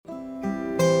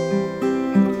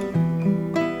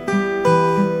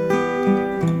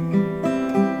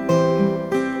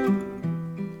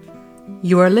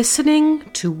You are listening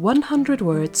to 100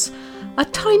 Words, a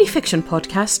tiny fiction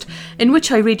podcast in which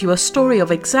I read you a story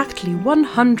of exactly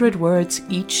 100 words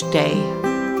each day.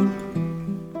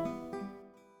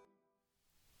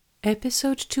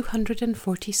 Episode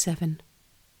 247.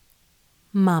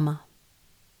 Mama.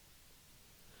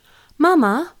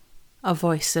 Mama, a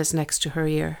voice says next to her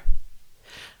ear.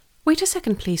 Wait a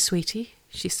second, please, sweetie,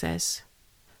 she says.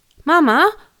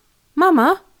 Mama,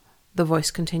 Mama, the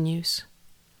voice continues.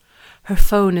 Her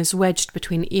phone is wedged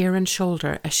between ear and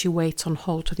shoulder as she waits on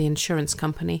hold to the insurance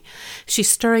company. She's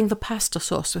stirring the pasta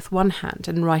sauce with one hand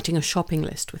and writing a shopping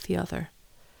list with the other.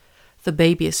 The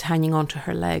baby is hanging onto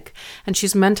her leg, and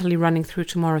she's mentally running through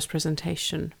tomorrow's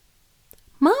presentation.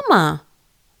 Mama,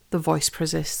 the voice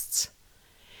persists.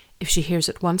 If she hears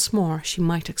it once more, she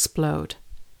might explode.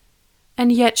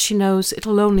 And yet she knows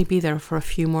it'll only be there for a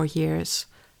few more years,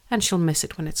 and she'll miss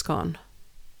it when it's gone.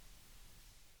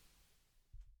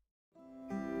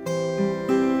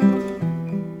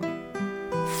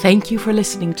 Thank you for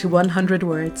listening to 100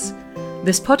 Words.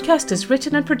 This podcast is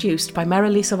written and produced by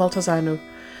Marilisa Valtazano.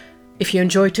 If you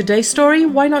enjoyed today's story,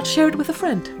 why not share it with a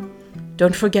friend?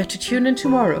 Don't forget to tune in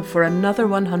tomorrow for another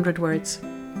 100 Words.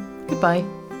 Goodbye.